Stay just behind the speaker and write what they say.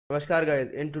Namaskar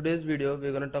guys, in today's video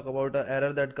we're going to talk about an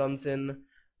error that comes in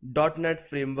 .NET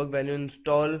Framework when you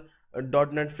install a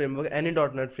 .NET Framework, any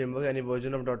 .NET Framework, any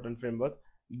version of .NET Framework.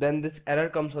 Then this error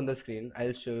comes on the screen.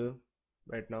 I'll show you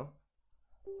right now.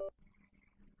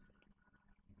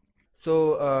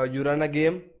 So you run a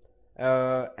game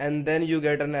and then you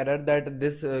get an error that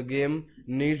this game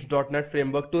needs .NET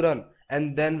Framework to run.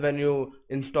 And then when you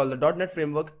install the .NET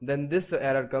Framework, then this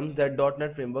error comes that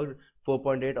 .NET Framework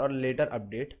 4.8 or later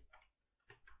update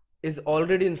is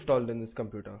already installed in this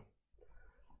computer.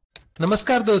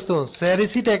 नमस्कार दोस्तों,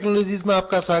 सेरिसी technologies में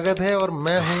आपका स्वागत है और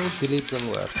मैं हूं Dilip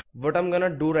Gangwar. What I'm gonna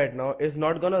do right now is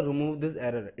not gonna remove this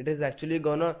error. It is actually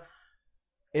gonna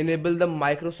enable the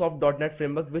Microsoft .NET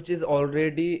Framework which is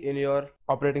already in your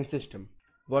operating system.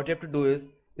 What you have to do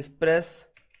is press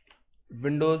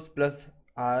Windows plus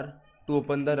R to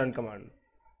open the run command.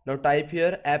 Now type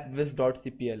here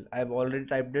appwiz.cpl. I have already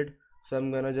typed it, so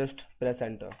I'm gonna just press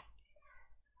enter.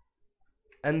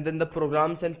 And then the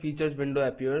programs and features window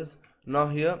appears. Now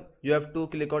here you have to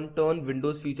click on turn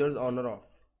Windows features on or off.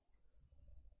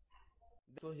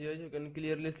 So here you can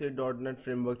clearly see .NET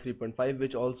Framework 3.5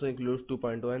 which also includes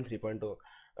 2.0 and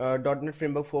 3.0. .NET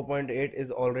Framework 4.8 is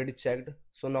already checked,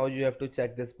 so now you have to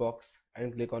check this box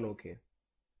and click on OK.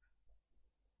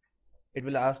 It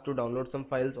will ask to download some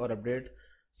files or update,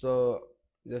 so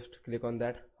just click on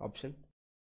that option.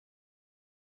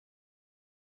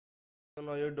 So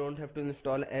now you don't have to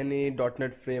install any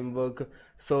 .NET Framework,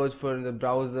 search for the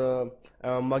browser,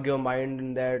 mug your mind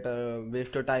in that,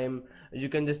 waste your time. You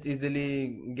can just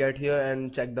easily get here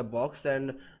and check the box,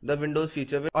 and the Windows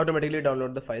feature will automatically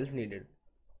download the files needed.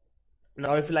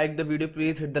 Now if you like the video,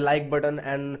 please hit the like button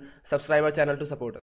and subscribe our channel to support us.